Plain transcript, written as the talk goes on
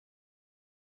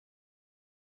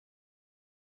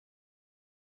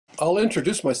I'll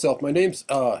introduce myself. My name's,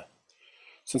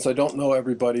 since I don't know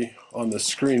everybody on the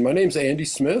screen, my name's Andy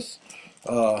Smith.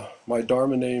 My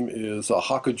Dharma name is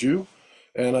Hakuju,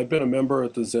 and I've been a member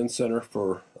at the Zen Center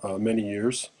for many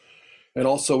years. And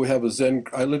also we have a Zen,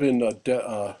 I live in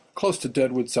close to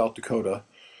Deadwood, South Dakota,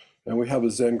 and we have a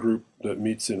Zen group that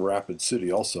meets in Rapid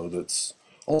City also that's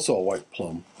also a White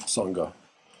Plum Sangha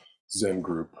Zen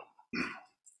group.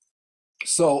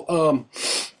 So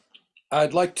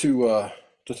I'd like to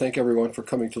thank everyone for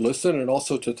coming to listen, and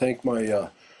also to thank my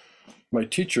my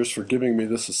teachers for giving me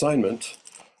this assignment.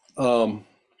 One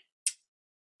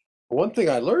thing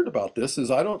I learned about this is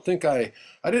I don't think I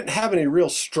didn't have any real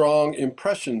strong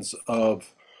impressions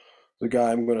of the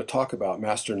guy I'm going to talk about,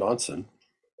 Master Nansen.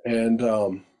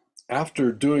 And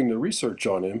after doing the research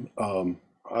on him,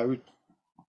 I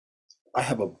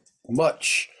have a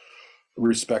much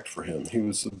respect for him. He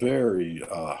was a very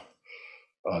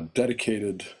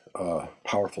dedicated,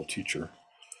 powerful teacher,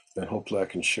 and hopefully I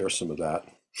can share some of that.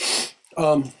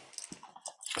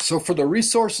 So for the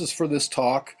resources for this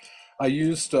talk, I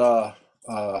used, I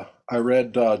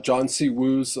read John C.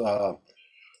 Wu's The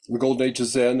Golden Age of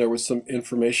Zen. There was some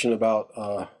information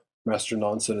about Master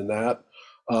Nansen in that.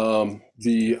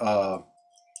 The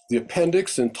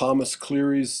appendix in Thomas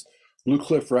Cleary's Blue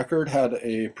Cliff Record had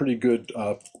a pretty good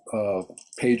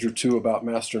page or two about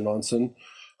Master Nansen.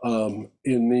 In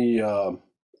the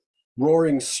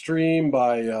Roaring Stream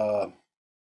by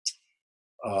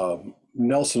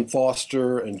Nelson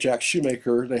Foster and Jack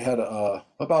Shoemaker, they had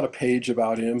about a page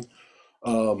about him.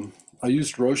 I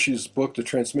used Roshi's book, The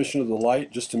Transmission of the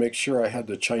Light, just to make sure I had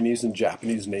the Chinese and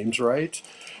Japanese names right.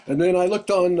 And then I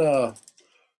looked on,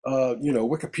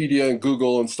 Wikipedia and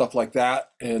Google and stuff like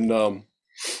that. And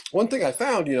one thing I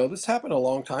found, this happened a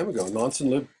long time ago. Nansen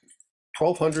lived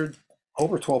 1200,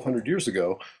 over 1200 years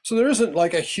ago. So there isn't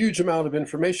like a huge amount of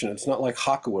information. It's not like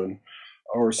Hakuin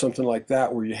or something like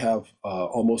that, where you have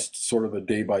almost sort of a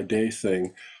day-by-day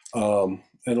thing. And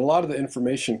a lot of the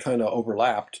information kind of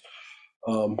overlapped.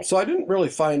 So I didn't really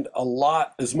find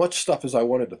as much stuff as I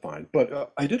wanted to find,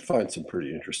 but I did find some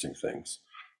pretty interesting things.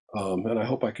 And I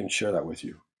hope I can share that with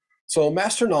you. So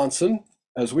Master Nansen,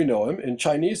 as we know him, in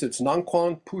Chinese, it's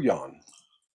Nanquan Puyuan.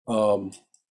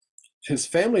 His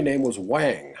family name was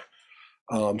Wang.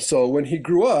 So when he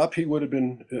grew up, he would have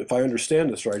been, if I understand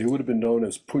this right, he would have been known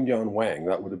as Punyan Wang.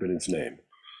 That would have been his name.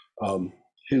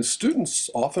 His students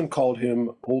often called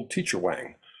him Old Teacher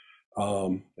Wang.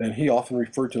 And he often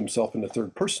referred to himself in the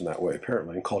third person that way,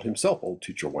 apparently, and called himself Old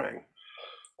Teacher Wang.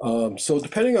 So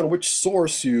depending on which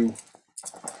source you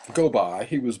go by,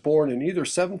 he was born in either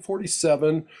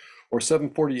 747 or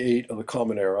 748 of the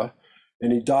Common Era,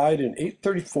 and he died in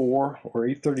 834 or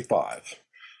 835.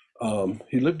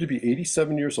 He lived to be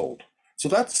 87 years old. So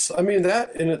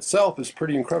that in itself is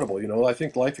pretty incredible. I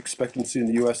think life expectancy in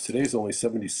the US today is only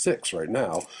 76 right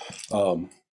now.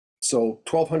 So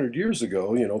 1200 years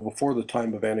ago, before the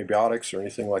time of antibiotics or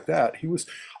anything like that, he was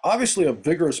obviously a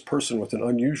vigorous person with an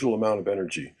unusual amount of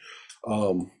energy.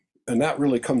 And that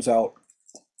really comes out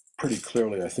pretty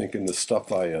clearly, I think, in the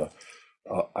stuff I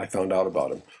found out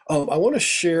about him. I want to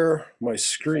share my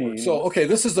screen. So, okay,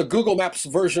 this is the Google Maps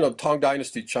version of Tang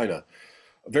Dynasty, China.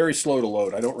 Very slow to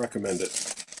load. I don't recommend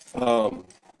it. I'm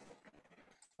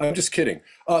just kidding.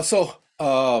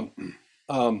 Nanquan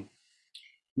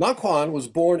was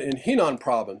born in Henan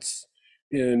province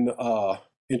in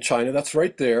China. That's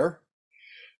right there.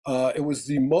 It was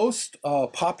the most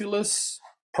populous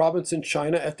province in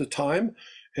China at the time,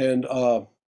 and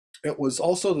it was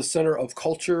also the center of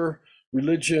culture,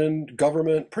 religion,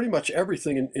 government. Pretty much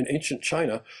everything in ancient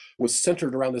China was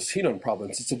centered around this Henan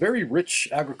province. It's a very rich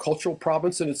agricultural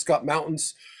province, and it's got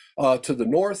mountains to the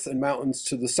north and mountains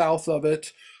to the south of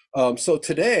it. So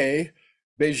today,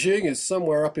 Beijing is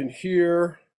somewhere up in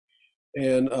here,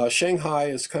 and Shanghai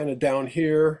is kind of down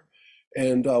here,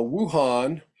 and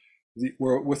Wuhan,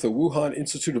 with the Wuhan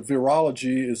Institute of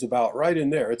Virology, is about right in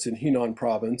there. It's in Henan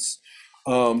province.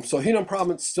 So Henan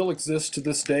province still exists to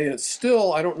this day, and it's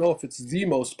still, I don't know if it's the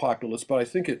most populous, but I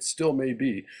think it still may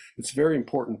be. It's a very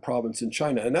important province in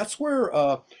China, and that's where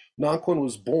Nanquan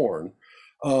was born.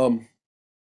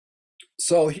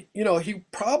 So he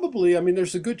probably,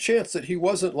 there's a good chance that he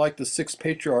wasn't like the sixth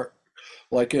patriarch,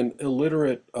 like an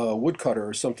illiterate woodcutter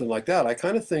or something like that. I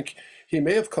kind of think he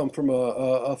may have come from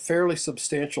a fairly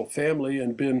substantial family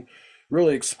and been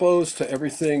really exposed to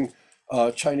everything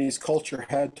Chinese culture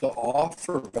had to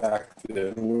offer back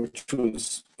then, which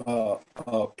was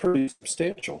pretty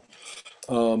substantial.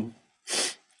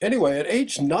 Anyway, at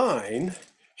age 9,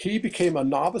 he became a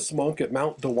novice monk at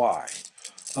Mount Dawai.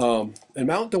 And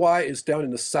Mount Dawai is down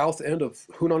in the south end of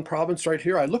Hunan province right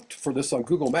here. I looked for this on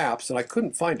Google Maps and I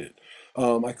couldn't find it.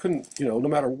 I couldn't, no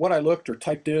matter what I looked or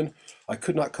typed in, I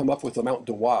could not come up with a Mount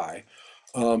Dawai.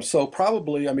 So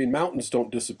probably, I mean, mountains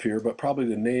don't disappear, but probably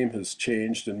the name has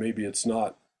changed and maybe it's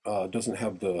not, doesn't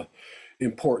have the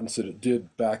importance that it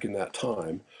did back in that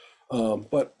time.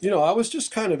 But I was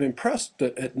just kind of impressed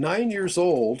that at 9 years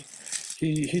old,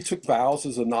 he took vows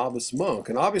as a novice monk,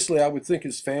 and obviously, I would think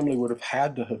his family would have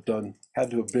had to have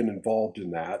been involved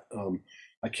in that.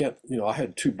 I can't, I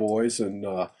had two boys, and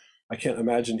I can't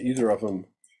imagine either of them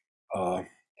uh,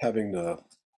 having the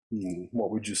what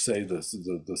would you say the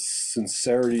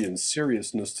sincerity and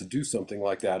seriousness to do something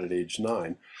like that at age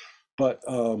 9. But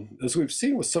as we've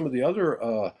seen with some of the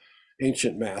other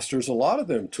ancient masters, a lot of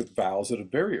them took vows at a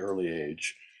very early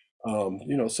age.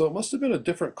 So it must have been a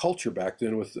different culture back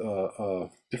then with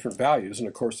different values. And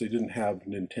of course, they didn't have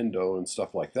Nintendo and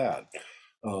stuff like that.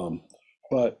 Um,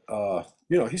 but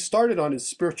he started on his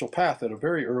spiritual path at a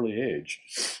very early age.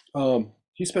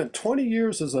 He spent 20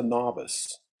 years as a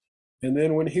novice. And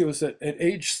then when he was at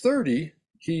age 30,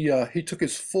 he took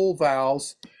his full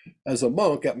vows as a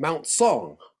monk at Mount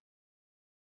Song.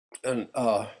 And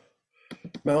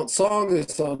Mount Song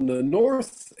is on the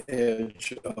north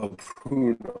edge of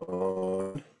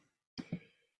Hunan.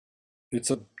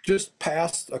 It's just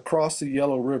past across the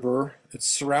Yellow River. It's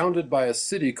surrounded by a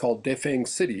city called Defeng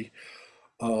City,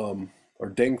 or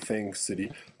Dengfeng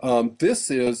City. This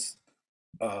is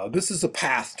a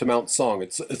path to Mount Song.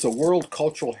 It's a World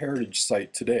Cultural Heritage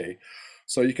Site today.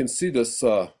 So you can see this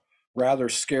rather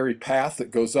scary path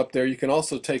that goes up there. You can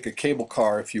also take a cable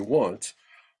car if you want.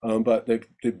 But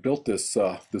they've built this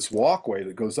walkway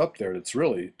that goes up there. It's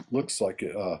really looks like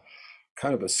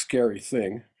kind of a scary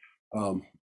thing. Um,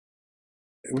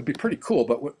 it would be pretty cool,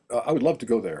 but I would love to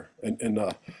go there. And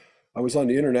I was on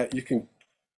the internet. You can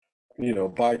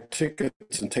buy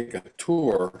tickets and take a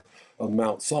tour of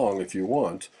Mount Song if you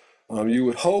want. You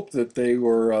would hope that they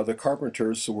were the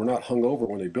carpenters, so were not hung over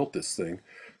when they built this thing,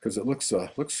 because it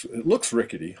looks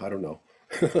rickety. I don't know,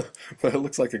 but it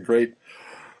looks like a great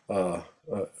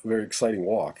very exciting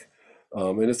walk.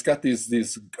 And it's got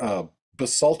these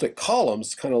basaltic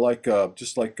columns, kind of like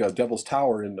just like Devil's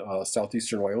Tower in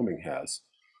southeastern Wyoming has.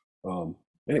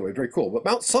 Anyway, very cool. But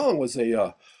Mount Song was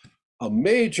a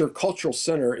major cultural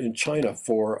center in China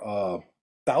for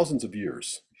thousands of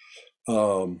years.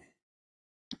 Um,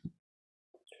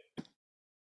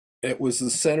 it was the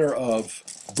center of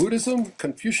Buddhism,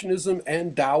 Confucianism,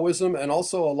 and Taoism, and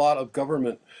also a lot of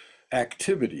government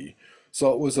activity.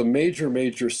 So it was a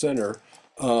major center.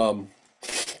 Um,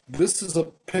 this is a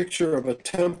picture of a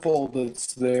temple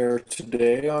that's there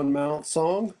today on Mount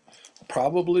Song.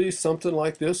 Probably something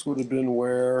like this would have been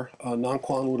where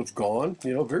Nanquan would have gone.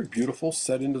 Very beautiful,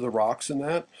 set into the rocks and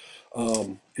that.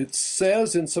 It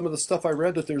says in some of the stuff I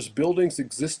read that there's buildings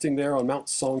existing there on Mount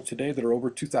Song today that are over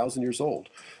 2,000 years old.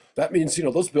 That means,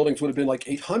 those buildings would have been like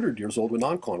 800 years old when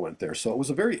Nanquan went there. So it was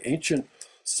a very ancient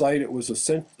site. It was a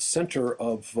center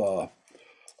of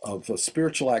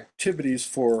spiritual activities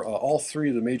for all three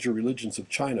of the major religions of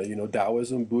China,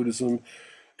 Taoism, Buddhism,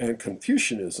 and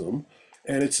Confucianism.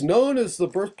 And it's known as the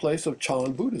birthplace of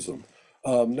Chan Buddhism.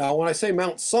 Now, when I say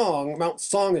Mount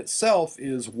Song itself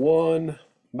is one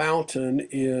mountain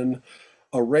in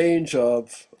a range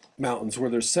of mountains where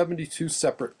there's 72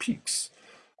 separate peaks.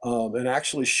 And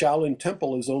actually, Shaolin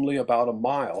Temple is only about a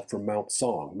mile from Mount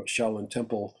Song. But Shaolin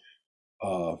Temple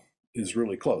uh, is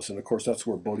really close. And of course, that's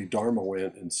where Bodhidharma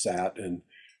went and sat and,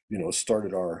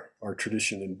 started our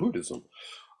tradition in Buddhism.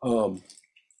 Um,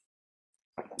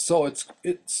 so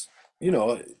you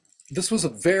know, this was a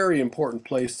very important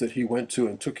place that he went to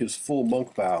and took his full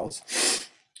monk vows.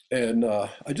 And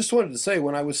I just wanted to say,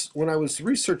 when I was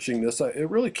researching this, it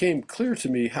really came clear to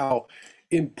me how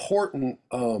important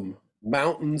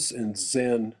mountains and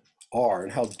Zen are,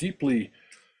 and how deeply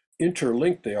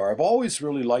interlinked they are. I've always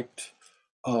really liked,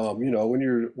 when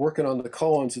you're working on the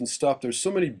koans and stuff, there's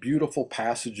so many beautiful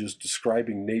passages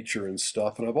describing nature and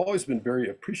stuff, and I've always been very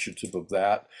appreciative of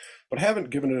that, but haven't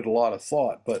given it a lot of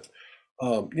thought. But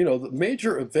the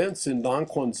major events in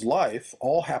Nanquan's life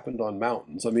all happened on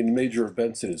mountains. I mean, major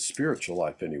events in his spiritual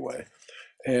life, anyway.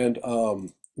 And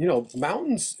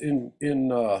mountains in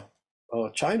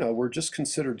China were just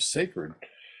considered sacred.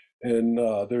 And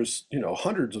there's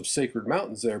hundreds of sacred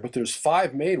mountains there, but there's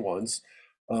five main ones.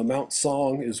 Mount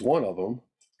Song is one of them,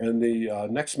 and the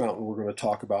next mountain we're going to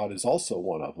talk about is also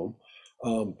one of them.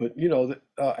 But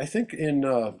I think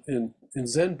in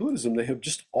Zen Buddhism, they have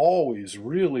just always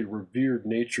really revered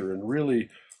nature and really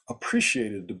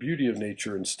appreciated the beauty of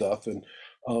nature and stuff. And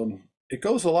it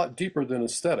goes a lot deeper than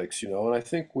aesthetics, you know. And I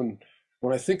think when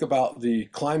I think about the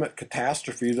climate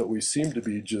catastrophe that we seem to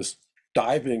be just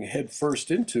diving headfirst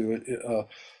into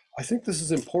I think this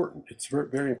is important. It's very,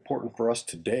 very important for us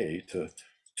today to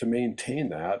maintain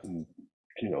that. And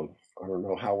you know, I don't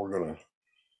know how we're going to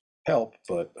help,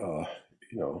 but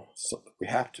you know, so we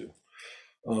have to.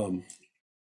 Um,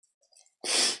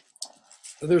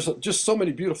 there's just so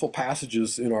many beautiful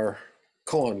passages in our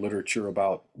koan literature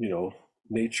about, you know,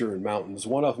 nature and mountains.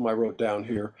 One of them I wrote down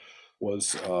here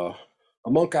was a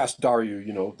monk asked Daryu,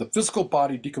 you know, the physical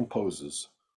body decomposes.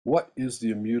 What is the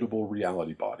immutable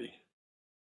reality body?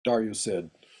 Daryu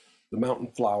said, the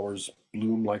mountain flowers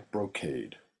bloom like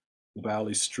brocade. The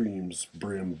valley streams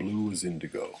brim blue as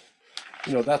indigo.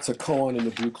 You know, that's a koan in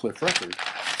the Blue Cliff Record.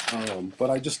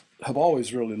 But I just have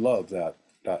always really loved that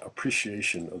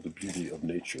appreciation of the beauty of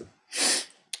nature.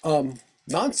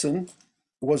 Nansen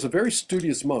was a very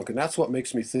studious monk, and that's what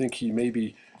makes me think he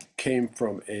maybe came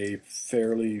from a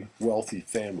fairly wealthy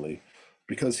family,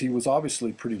 because he was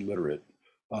obviously pretty literate.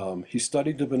 He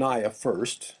studied the Vinaya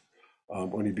first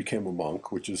when he became a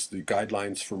monk, which is the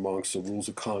guidelines for monks, the rules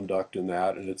of conduct and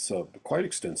that, and it's quite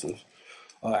extensive.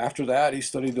 After that, he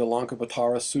studied the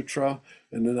Lankavatara Sutra,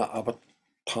 and then the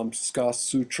Avatamska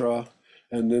Sutra,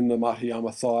 and then the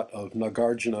Mahayana thought of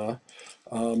Nagarjuna.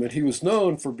 And he was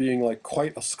known for being like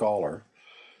quite a scholar.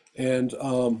 And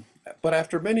but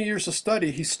after many years of study,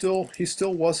 he still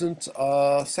wasn't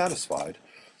satisfied.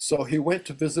 So he went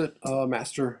to visit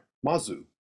Master Mazu,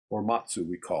 or Matsu,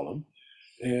 we call him.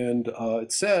 And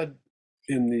it said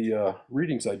in the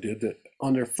readings I did that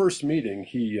on their first meeting,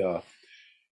 he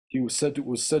was said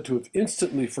to have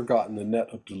instantly forgotten the net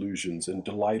of delusions and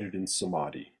delighted in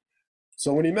samadhi.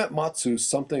 So when he met Matsu,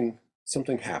 something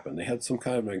happened. They had some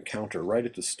kind of an encounter right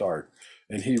at the start,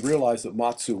 and he realized that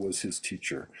Matsu was his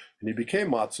teacher, and he became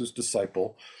Matsu's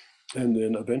disciple, and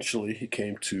then eventually he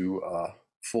came to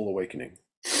full awakening.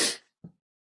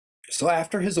 So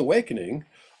after his awakening,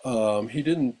 he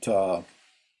didn't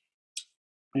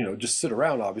you know, just sit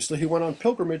around. Obviously, he went on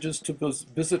pilgrimages to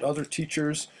visit other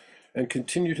teachers and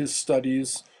continued his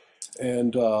studies,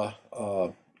 and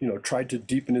you know, tried to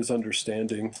deepen his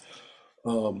understanding.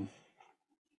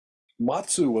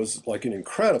 Matsu was like an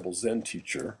incredible Zen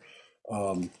teacher.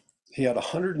 He had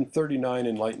 139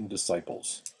 enlightened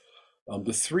disciples.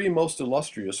 The three most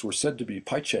illustrious were said to be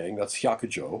Pai Cheng, that's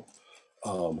Hyakujo,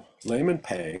 Layman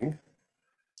Pang,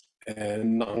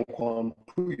 and Nanquan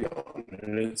Puyuan.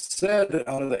 And it's said that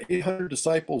out of the 800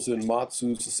 disciples in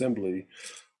Matsu's assembly,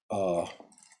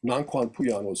 Nanquan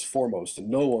Puyuan was foremost, and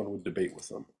no one would debate with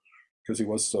him because he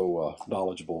was so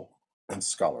knowledgeable and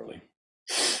scholarly.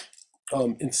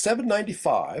 In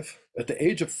 795, at the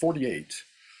age of 48,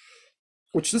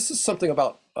 which this is something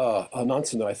about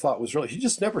Nansen that I thought was really, he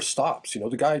just never stops. You know,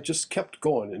 the guy just kept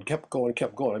going and kept going and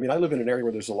kept going. I mean, I live in an area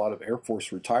where there's a lot of Air Force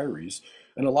retirees,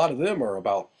 and a lot of them are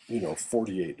about, you know,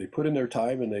 48. They put in their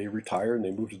time and they retire and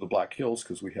they move to the Black Hills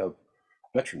because we have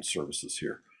veteran services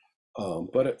here.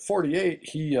 But at 48,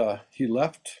 he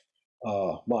left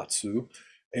Matsu,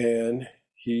 and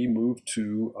he moved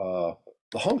to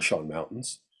the Hongshan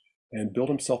Mountains and built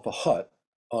himself a hut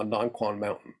on Nanquan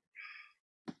Mountain.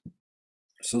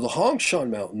 So the Hongshan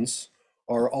Mountains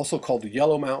are also called the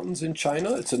Yellow Mountains in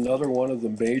China. It's another one of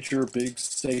the major big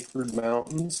sacred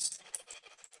mountains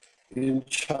in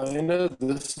China.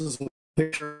 This is a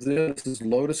picture of this. This is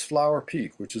Lotus Flower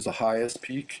Peak, which is the highest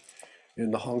peak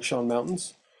in the Hongshan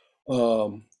Mountains.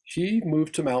 He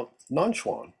moved to Mount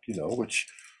Nanchuan, you know, which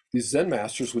these Zen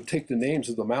masters would take the names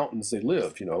of the mountains they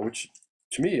live, you know, which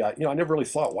to me, I never really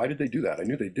thought, why did they do that? I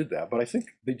knew they did that, but I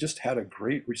think they just had a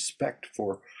great respect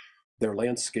for their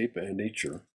landscape and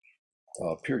nature,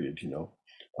 period, you know.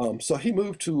 So he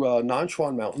moved to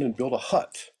Nanchuan Mountain and built a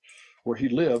hut where he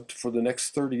lived for the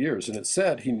next 30 years. And it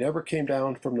said he never came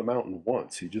down from the mountain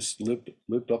once. He just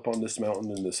lived up on this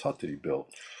mountain in this hut that he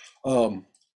built.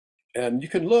 And you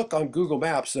can look on Google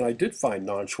Maps, and I did find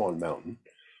Nanchuan Mountain.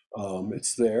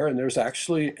 It's there, and there's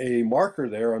actually a marker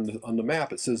there on the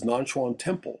map. It says Nanchuan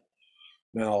Temple.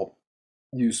 Now,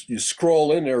 you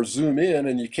scroll in there, zoom in,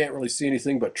 and you can't really see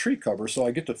anything but tree cover. So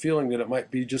I get the feeling that it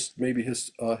might be just maybe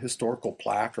his historical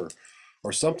plaque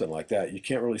or something like that. You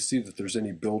can't really see that there's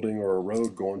any building or a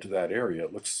road going to that area.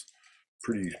 It looks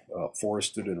pretty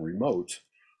forested and remote.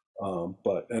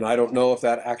 And I don't know if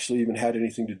that actually even had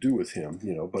anything to do with him,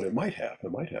 you know, but it might have.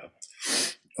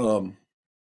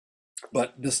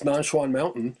 But this Nanchuan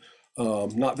Mountain,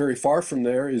 not very far from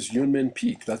there is Yunmen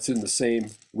Peak. That's in the same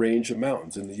range of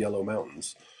mountains, in the Yellow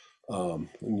Mountains. And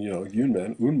you know,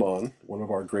 Unman, one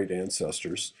of our great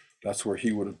ancestors, that's where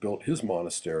he would have built his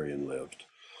monastery and lived.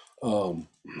 Um,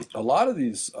 a lot of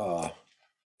these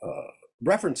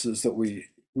references that we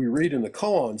read in the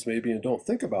koans maybe and don't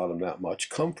think about them that much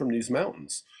come from these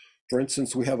mountains. For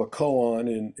instance, we have a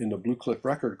koan in the Blue Cliff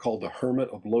Record called the Hermit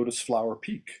of Lotus Flower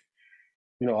Peak.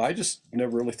 I just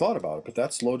never really thought about it, but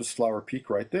that's Lotus Flower Peak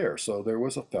right there. So there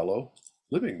was a fellow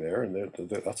living there, and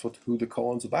that's who the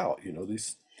koan's about.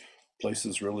 These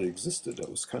places really existed.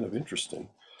 That was kind of interesting.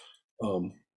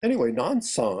 Anyway,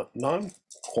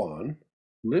 Nanquan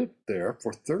lived there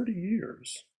for 30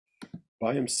 years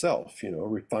by himself,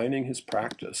 refining his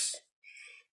practice.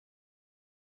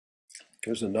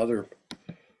 Here's another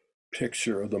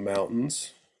picture of the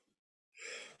mountains.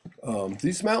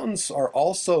 These mountains are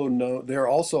also they're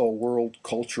also a World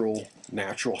Cultural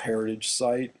Natural Heritage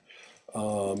Site,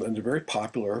 and they're very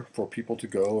popular for people to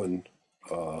go and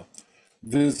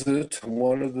visit.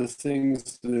 One of the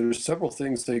things, there's several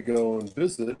things they go and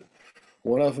visit.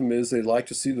 One of them is they like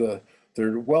to see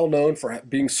they're well known for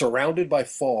being surrounded by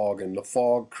fog, and the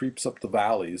fog creeps up the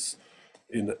valleys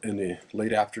in the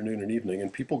late afternoon and evening,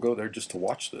 and people go there just to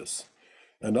watch this.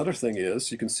 Another thing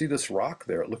is you can see this rock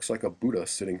there. It looks like a Buddha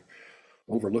sitting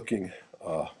overlooking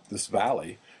this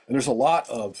valley. And there's a lot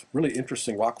of really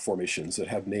interesting rock formations that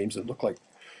have names that look like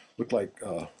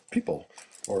people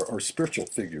or spiritual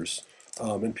figures.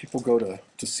 And people go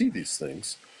to see these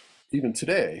things even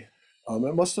today.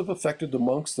 It must have affected the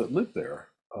monks that lived there.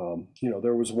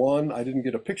 There was one, I didn't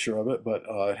get a picture of it, but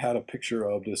it had a picture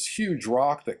of this huge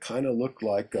rock that kind of looked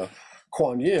like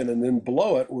Kuan Yin, and then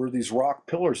below it were these rock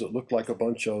pillars that looked like a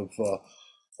bunch of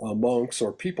monks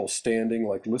or people standing,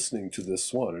 like listening to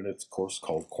this one, and it's of course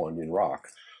called Kuan Yin Rock.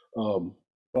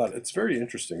 But it's very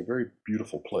interesting, a very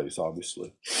beautiful place,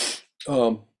 obviously.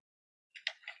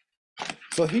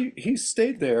 So he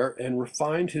stayed there and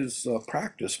refined his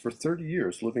practice for 30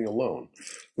 years, living alone,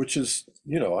 which is,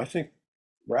 I think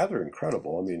rather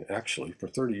incredible. I mean, actually, for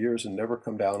 30 years and never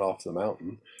come down off the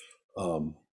mountain.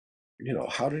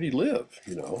 How did he live?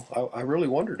 I really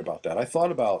wondered about that. I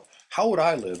thought about how would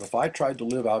I live if I tried to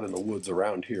live out in the woods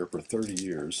around here for 30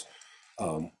 years,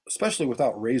 especially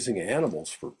without raising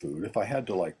animals for food. If I had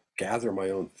to like gather my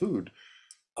own food,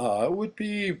 it would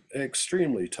be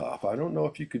extremely tough. I don't know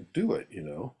if you could do it.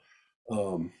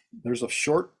 There's a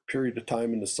short period of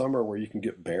time in the summer where you can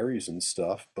get berries and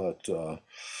stuff, but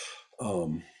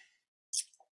um,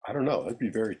 I don't know. It'd be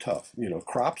very tough.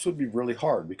 Crops would be really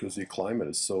hard because the climate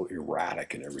is so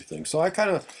erratic and everything. So I kind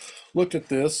of looked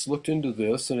into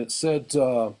this, and it said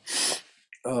the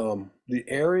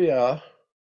area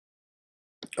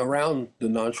around the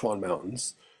Nanquan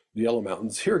Mountains, the Yellow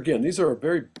Mountains. Here again, these are a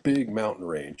very big mountain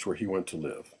range where he went to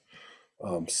live.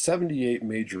 78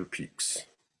 major peaks.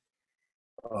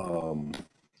 Um,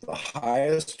 the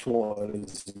highest one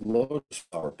is Lotus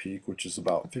Flower Peak, which is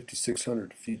about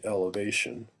 5,600 feet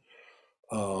elevation.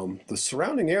 The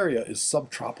surrounding area is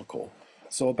subtropical,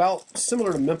 so about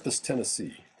similar to Memphis,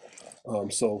 Tennessee.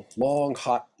 So long,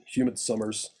 hot, humid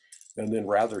summers, and then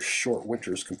rather short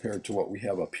winters compared to what we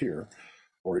have up here,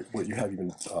 or what you have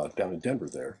even down in Denver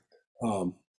there.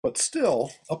 But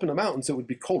still, up in the mountains, it would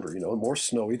be colder, and more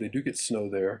snowy. They do get snow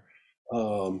there.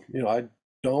 I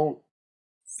don't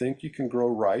think you can grow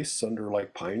rice under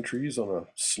like pine trees on a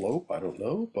slope. I don't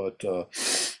know, but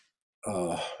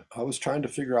I was trying to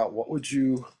figure out what would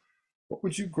you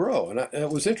grow, and it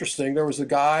was interesting. There was a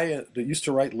guy that used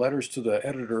to write letters to the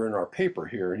editor in our paper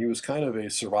here, and he was kind of a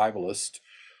survivalist,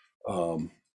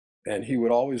 and he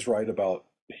would always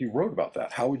he wrote about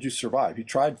that. How would you survive? He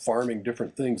tried farming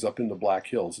different things up in the Black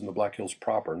Hills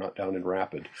proper, not down in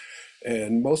Rapid,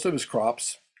 and most of his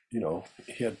crops,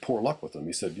 he had poor luck with them.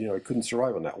 He said, he couldn't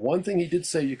survive on that. One thing he did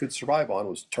say you could survive on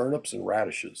was turnips and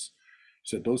radishes. He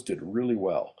said those did really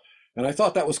well. And I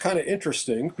thought that was kind of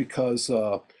interesting because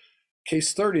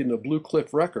case 30 in the Blue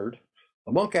Cliff Record,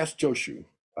 a monk asked Joshu,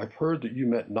 "I've heard that you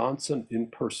met Nansen in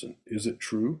person. Is it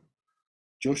true?"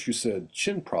 Joshu said,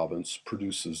 "Chin province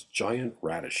produces giant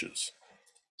radishes."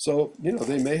 So,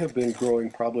 they may have been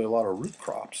growing probably a lot of root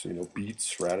crops,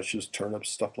 beets, radishes, turnips,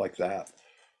 stuff like that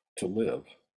to live,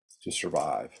 to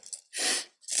survive.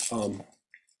 Um,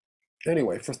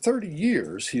 anyway, for 30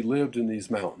 years, he lived in these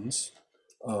mountains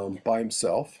by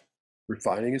himself,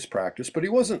 refining his practice, but he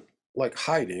wasn't like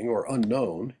hiding or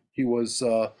unknown. He was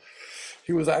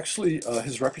actually,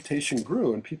 his reputation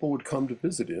grew and people would come to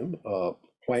visit him.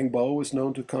 Huang Bo was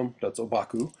known to come, that's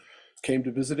Obaku, came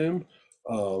to visit him,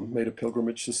 made a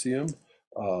pilgrimage to see him.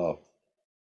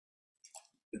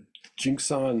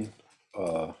 Jingsan,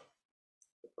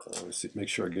 let's see, make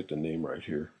sure I get the name right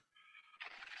here.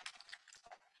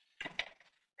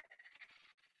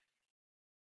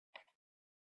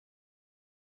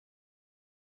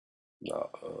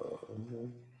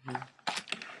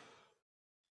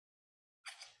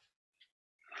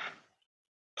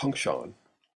 Tongshan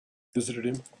visited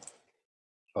him.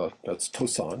 That's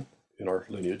Tosan in our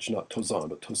lineage, not Tozan,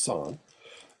 but Tosan.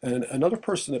 And another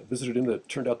person that visited him that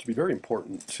turned out to be very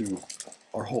important to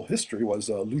our whole history was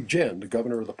Lu Jian, the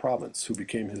governor of the province, who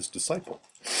became his disciple.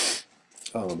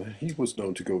 He was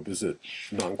known to go visit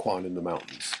Nanquan in the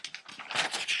mountains.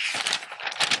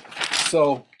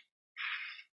 So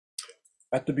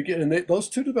at the beginning, those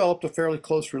two developed a fairly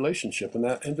close relationship, and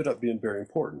that ended up being very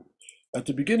important. At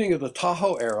the beginning of the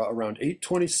Tahoe era, around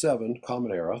 827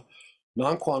 Common Era,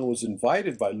 Nanquan was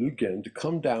invited by Lu Gen to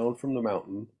come down from the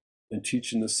mountain and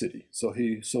teach in the city. So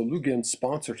Lu Gen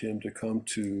sponsored him to come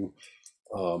to,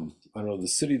 I don't know, the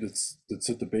city that's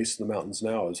at the base of the mountains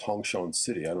now is Hongshan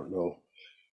City. I don't know.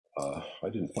 I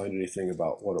didn't find anything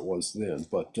about what it was then,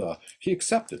 but he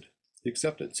accepted.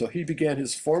 So he began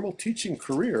his formal teaching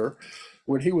career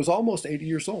when he was almost 80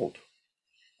 years old.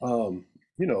 I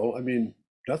mean,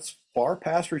 that's far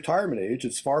past retirement age.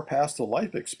 It's far past the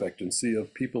life expectancy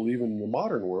of people even in the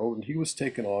modern world. And he was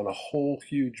taking on a whole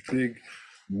huge, big,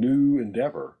 new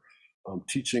endeavor,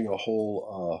 teaching a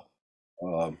whole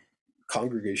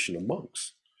congregation of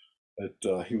monks.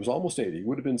 He was almost 80. He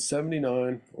would have been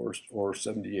 79 or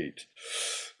 78.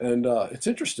 And it's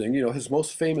interesting, his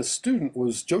most famous student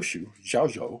was Joshu,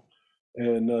 Zhaozhou.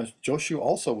 And Joshu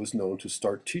also was known to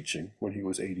start teaching when he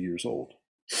was 80 years old.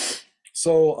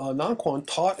 So Nanquan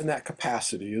taught in that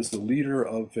capacity as the leader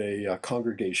of a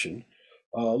congregation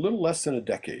a little less than a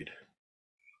decade,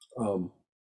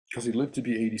 because he lived to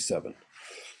be 87.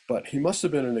 But he must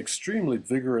have been an extremely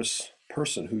vigorous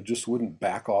person who just wouldn't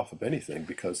back off of anything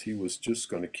because he was just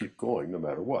going to keep going no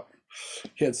matter what.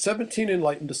 He had 17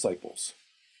 enlightened disciples.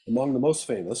 Among the most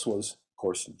famous was, of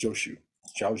course, Joshu,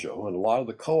 Zhaozhou, and a lot of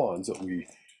the koans that we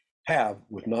have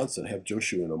with Nansen have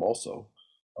Joshu in them also.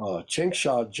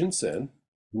 Chengsha Jinsen,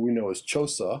 who we know as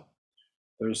Chosa.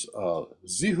 There's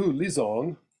Zihu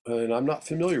Lizong, and I'm not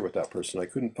familiar with that person. I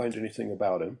couldn't find anything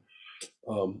about him.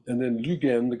 And then Lu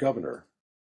Gen, the governor.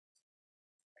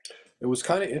 It was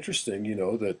kind of interesting,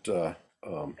 that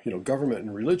government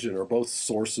and religion are both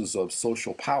sources of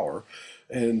social power,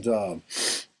 and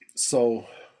so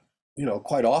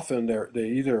quite often they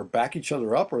either back each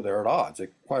other up or they're at odds. They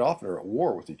quite often are at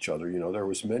war with each other. There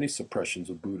was many suppressions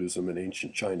of Buddhism in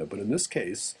ancient China, but in this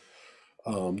case,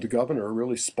 the governor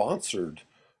really sponsored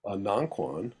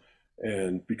Nanquan,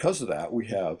 and because of that, we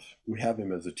have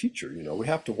him as a teacher. We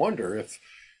have to wonder if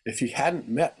he hadn't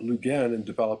met Lu Gen and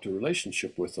developed a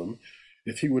relationship with him,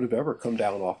 if he would have ever come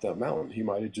down off that mountain. He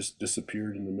might have just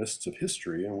disappeared in the mists of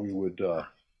history, and we would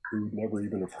never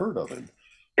even have heard of him.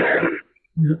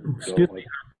 Excuse me,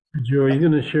 Joe, are you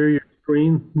going to share your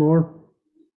screen more?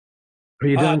 Are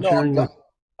you done sharing?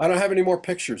 I don't have any more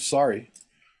pictures, sorry.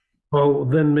 Oh,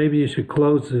 then maybe you should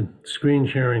close the screen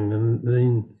sharing, and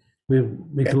then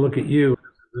we can look at you.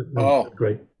 Oh,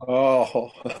 great.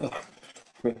 Oh,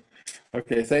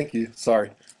 okay, thank you.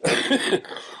 Sorry.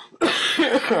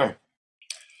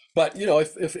 But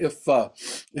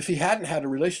if he hadn't had a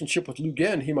relationship with Lu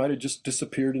Gen, he might have just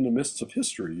disappeared in the mists of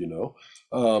history.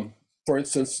 For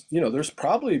instance, there were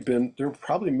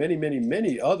probably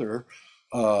many other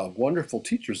wonderful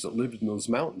teachers that lived in those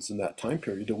mountains in that time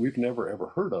period that we've never ever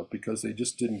heard of because they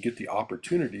just didn't get the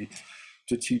opportunity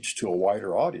to teach to a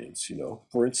wider audience.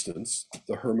 For instance,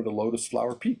 the Hermit of Lotus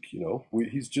Flower Peak.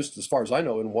 He's just, as far as I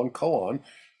know, in one koan.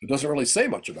 It doesn't really say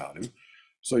much about him,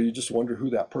 so you just wonder who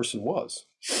that person was.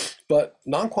 But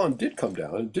Nanquan did come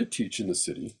down and did teach in the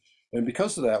city, and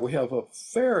because of that, we have a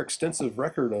fair extensive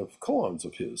record of koans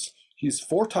of his. He's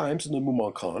 4 times in the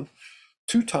Mumonkan,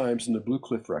 2 times in the Blue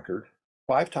Cliff Record,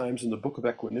 5 times in the Book of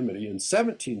Equanimity, and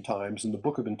 17 times in the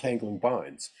Book of Entangling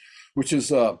Binds, which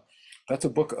is that's a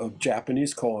book of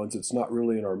Japanese koans. It's not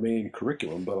really in our main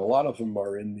curriculum, but a lot of them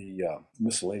are in the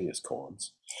miscellaneous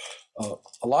koans.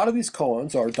 A lot of these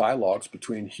koans are dialogues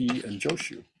between he and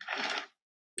Joshu.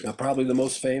 Now, probably the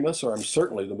most famous, or I'm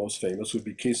certainly the most famous, would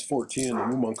be case 14 in the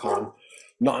Mumonkan,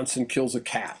 Nansen Kills a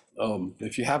Cat.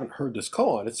 If you haven't heard this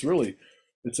koan, it's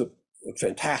a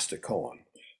fantastic koan.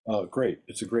 Great,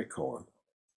 it's a great koan.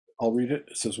 I'll read it.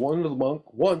 It says,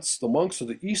 once the monks of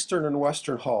the eastern and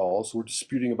western halls were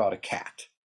disputing about a cat.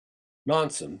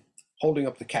 Nansen, holding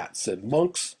up the cat, said,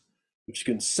 "Monks, if you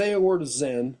can say a word of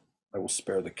Zen, I will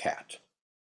spare the cat.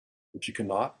 If you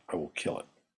cannot, I will kill it."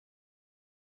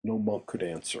 No monk could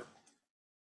answer.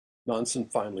 Nansen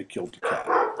finally killed the cat.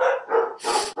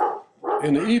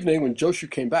 In the evening, when Joshu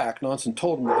came back, Nansen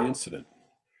told him of the incident.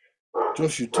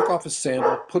 Joshu took off his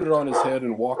sandal, put it on his head,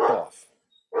 and walked off.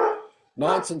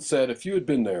 Nansen said, "If you had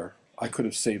been there, I could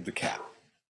have saved the cat."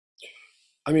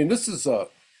 I mean, this is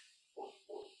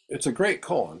It's a great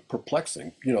koan,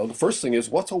 perplexing. You know, the first thing is,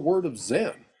 what's a word of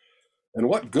Zen? And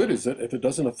what good is it if it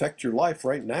doesn't affect your life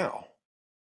right now?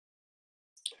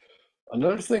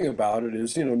 Another thing about it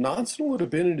is, you know, Nansen would have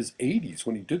been in his 80s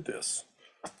when he did this.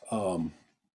 Um,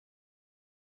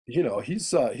 you know,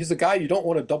 he's a guy you don't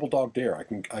want to double dog dare. I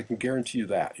can guarantee you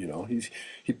that. You know,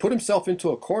 he put himself into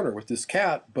a corner with this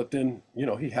cat, but then you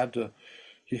know you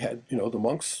know the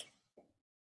monks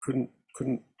couldn't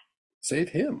save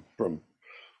him from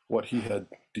what he had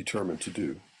determined to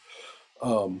do.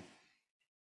 Um,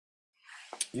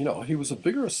 you know, he was a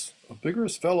vigorous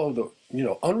fellow, that, you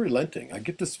know, unrelenting. I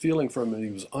get this feeling from him,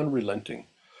 he was unrelenting.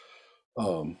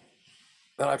 Um,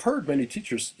 and I've heard many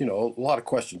teachers, you know, a lot of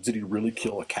questions. Did he really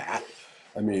kill a cat?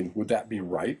 I mean, would that be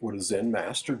right? Would a Zen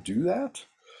master do that?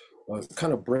 It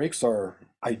kind of breaks our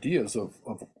ideas of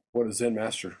what a Zen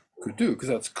master could do, because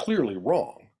that's clearly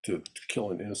wrong to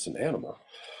kill an innocent animal.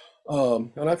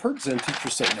 And I've heard Zen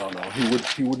teachers say, no, no,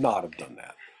 he would not have done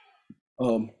that.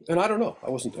 And I don't know, I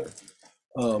wasn't there.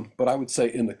 But I would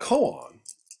say in the koan,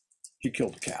 he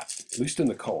killed the cat, at least in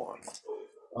the koan.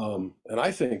 And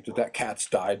I think that that cat's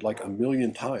died like a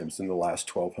million times in the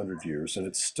last 1,200 years, and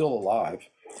it's still alive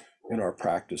in our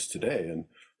practice today. And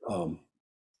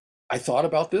I thought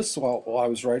about this while I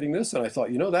was writing this, and I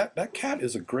thought, you know, that cat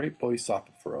is a great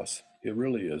bodhisattva for us. It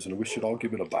really is, and we should all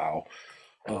give it a bow.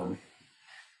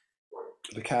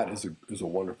 The cat is a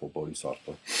wonderful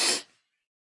bodhisattva.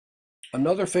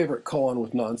 Another favorite koan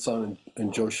with Nansen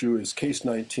and Joshu is case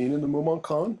 19 in the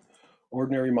Mumonkan.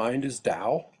 Ordinary mind is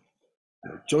Tao.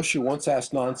 Joshu once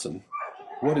asked Nansen,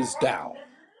 what is Tao?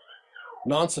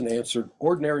 Nansen answered,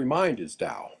 ordinary mind is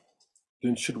Tao.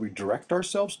 Then should we direct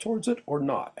ourselves towards it or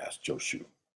not? Asked Joshu.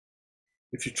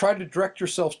 If you try to direct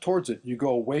yourselves towards it, you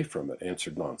go away from it,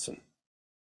 answered Nansen.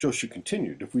 Joshu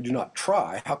continued, if we do not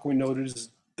try, how can we know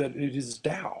that it is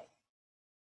Tao?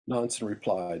 Nansen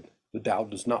replied, the Tao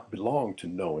does not belong to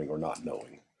knowing or not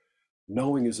knowing.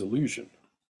 Knowing is illusion,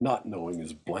 not knowing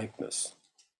is blankness.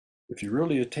 If you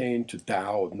really attain to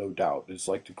Tao of no doubt, it is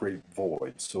like the great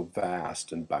void, so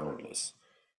vast and boundless.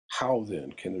 How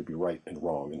then can there be right and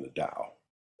wrong in the Tao?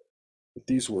 With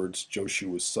these words, Joshu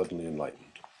was suddenly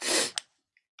enlightened.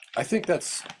 I think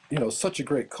that's, you know, such a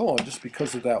great koan just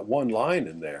because of that one line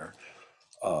in there.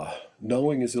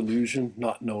 Knowing is illusion,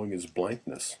 not knowing is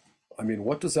blankness. I mean,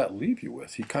 what does that leave you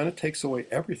with? He kind of takes away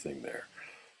everything there.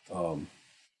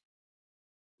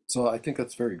 So I think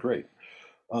that's very great.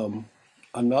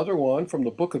 Another one from the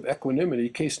Book of Equanimity,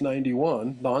 case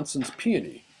 91, Nansen's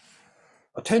Peony.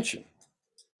 Attention,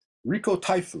 Riko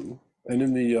Taifu, and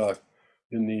in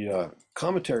the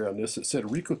commentary on this, it said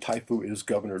Riko Taifu is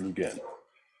Governor Lugen.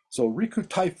 So Riku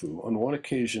Taifu on one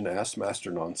occasion asked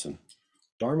Master Nansen,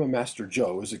 Dharma Master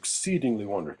Joe is exceedingly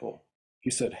wonderful. He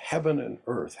said, heaven and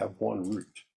earth have one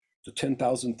root. The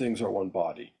 10,000 things are one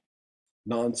body.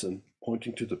 Nansen,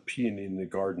 pointing to the peony in the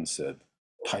garden, said,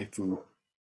 Taifu,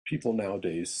 people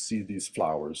nowadays see these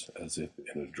flowers as if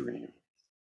in a dream.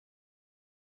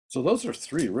 So those are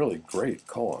three really great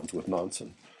koans with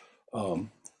Nansen.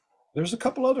 There's a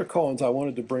couple other koans I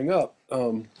wanted to bring up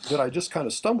that I just kind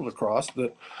of stumbled across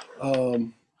that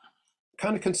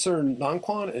kind of concern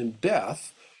Nanquan and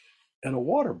death and a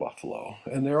water buffalo.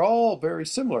 And they're all very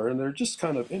similar and they're just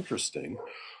kind of interesting.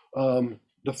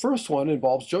 The first one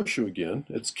involves Joshu again.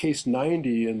 It's case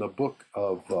 90 in the book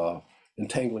of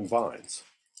Entangling Vines.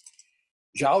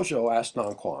 Zhaozhou asked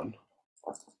Nanquan,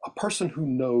 a person who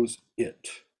knows it,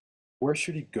 where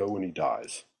should he go when he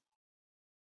dies?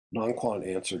 Nanquan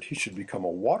answered, he should become a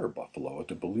water buffalo at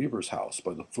the believer's house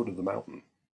by the foot of the mountain.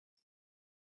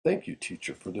 Thank you,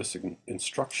 teacher, for this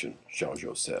instruction,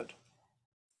 Zhaozhou said.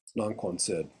 Nanquan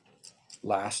said,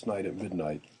 last night at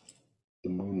midnight, the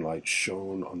moonlight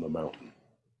shone on the mountain.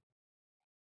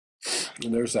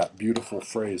 And there's that beautiful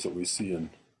phrase that we see in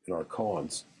our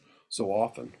koans so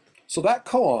often. So that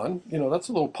koan, you know, that's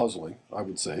a little puzzling, I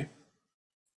would say.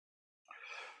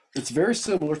 It's very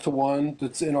similar to one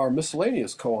that's in our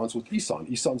miscellaneous koans with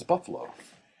Isan's buffalo.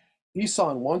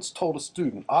 Isan once told a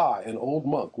student, I, an old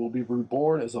monk, will be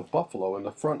reborn as a buffalo in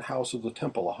the front house of the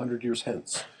temple 100 years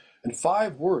hence, and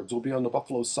 5 words will be on the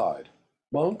buffalo's side.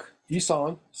 Monk,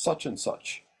 Isan, such and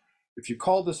such. If you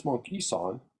call this monk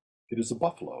Isan, it is a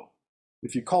buffalo.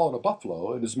 If you call it a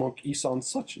buffalo, it is monk Isan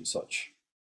such and such.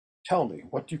 Tell me,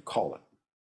 what do you call it?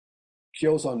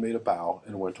 Kyozan made a bow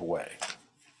and went away.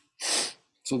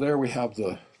 So there we have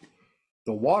the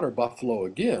water buffalo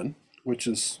again, which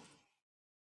is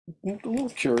a little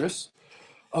curious.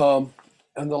 And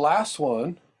the last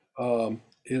one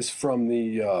is from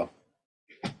the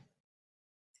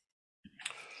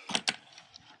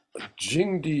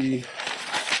Jingdi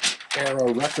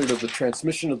era record of the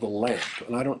transmission of the lamp.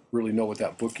 And I don't really know what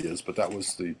that book is, but that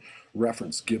was the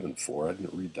reference given for. I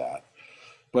didn't read that.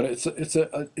 But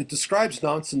it describes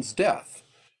Nansen's death.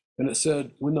 And it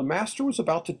said, when the master was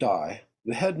about to die,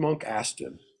 the head monk asked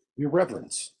him, Your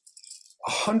Reverence,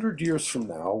 100 years from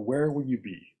now, where will you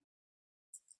be?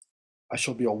 I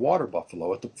shall be a water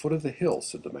buffalo at the foot of the hill,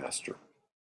 said the master.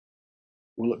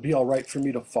 Will it be all right for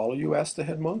me to follow you? Asked the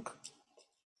head monk.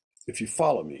 If you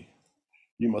follow me,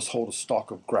 you must hold a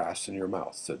stalk of grass in your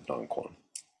mouth, said Nanquan.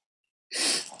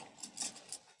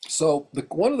 So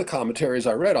one of the commentaries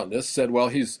I read on this said, well,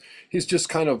 he's just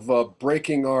kind of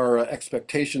breaking our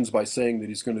expectations by saying that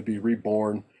he's going to be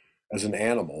reborn as an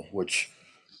animal, which,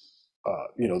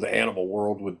 the animal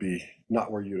world would be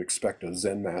not where you'd expect a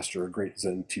Zen master, a great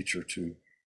Zen teacher to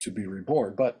be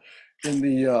reborn. But in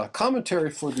the commentary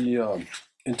for the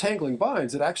Entangling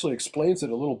Vines, it actually explains it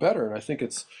a little better, and I think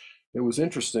it was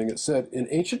interesting. It said, in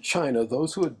ancient China,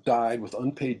 those who had died with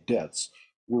unpaid debts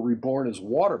were reborn as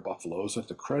water buffaloes at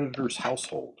the creditor's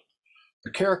household.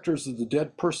 The characters of the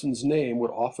dead person's name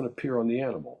would often appear on the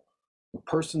animal. The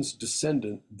person's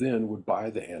descendant then would buy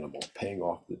the animal, paying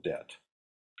off the debt.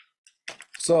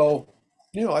 So,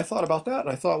 I thought about that, and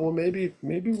I thought, well, maybe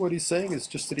what he's saying is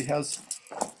just that he has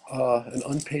an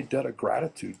unpaid debt of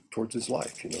gratitude towards his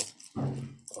life,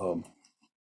 I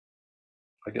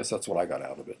guess that's what I got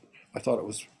out of it. I thought it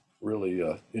was really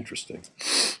interesting.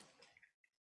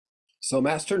 So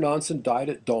Master Nansen died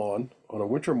at dawn on a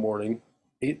winter morning,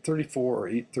 8:34 or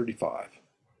 8:35.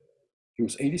 He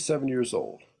was 87 years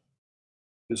old.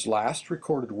 His last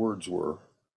recorded words were,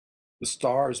 "The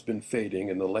star has been fading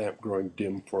and the lamp growing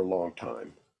dim for a long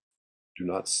time. Do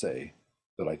not say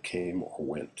that I came or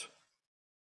went."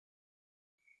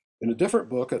 In a different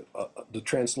book, the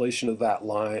translation of that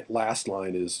last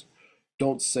line is,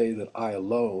 "Don't say that I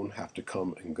alone have to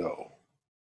come and go."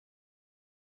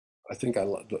 I think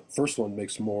the first one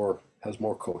has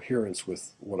more coherence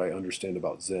with what I understand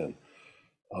about Zen.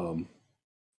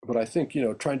 But I think,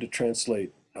 trying to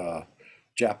translate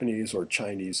Japanese or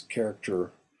Chinese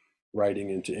character writing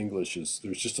into English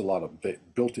there's just a lot of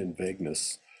built-in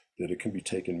vagueness that it can be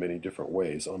taken many different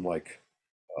ways, unlike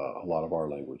a lot of our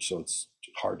language. So it's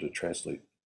hard to translate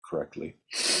correctly.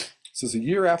 It says, a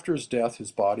year after his death,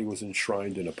 his body was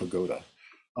enshrined in a pagoda.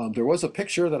 There was a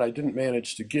picture that I didn't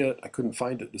manage to get, I couldn't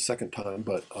find it the second time,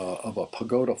 but of a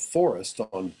pagoda forest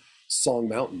on Song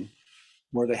Mountain,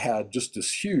 where they had just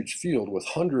this huge field with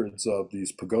hundreds of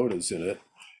these pagodas in it.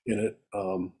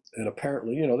 And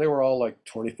apparently, they were all like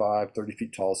 25, 30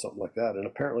 feet tall, something like that. And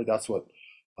apparently that's what,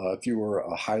 if you were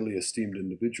a highly esteemed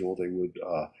individual, they would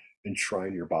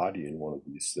enshrine your body in one of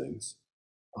these things.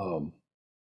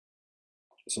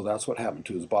 So that's what happened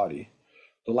to his body.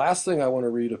 The last thing I want to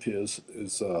read of his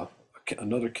is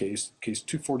another case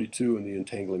 242 in the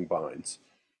Entangling Vines.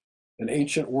 An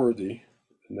ancient worthy,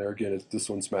 and there again, this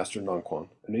one's Master Nanquan,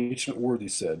 an ancient worthy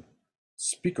said,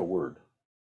 "Speak a word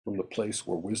from the place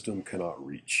where wisdom cannot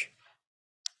reach."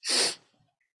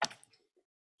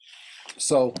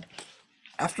 So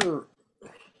after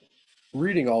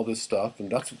reading all this stuff,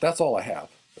 and that's all I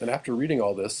have, and after reading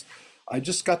all this, I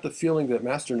just got the feeling that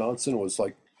Master Nansen was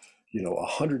like,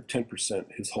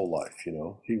 110% his whole life.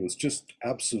 He was just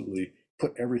absolutely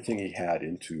put everything he had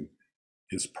into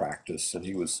his practice, and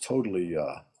he was totally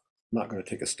not going to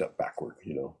take a step backward,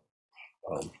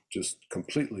 just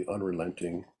completely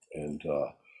unrelenting. And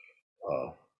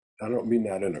I don't mean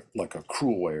that in like a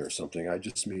cruel way or something. I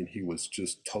just mean he was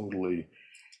just totally,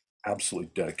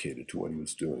 absolutely dedicated to what he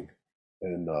was doing,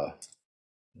 and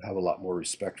have a lot more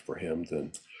respect for him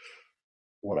than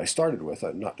what I started with.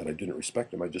 Not that I didn't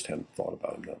respect him, I just hadn't thought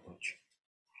about him that much.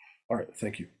 All right,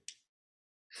 thank you.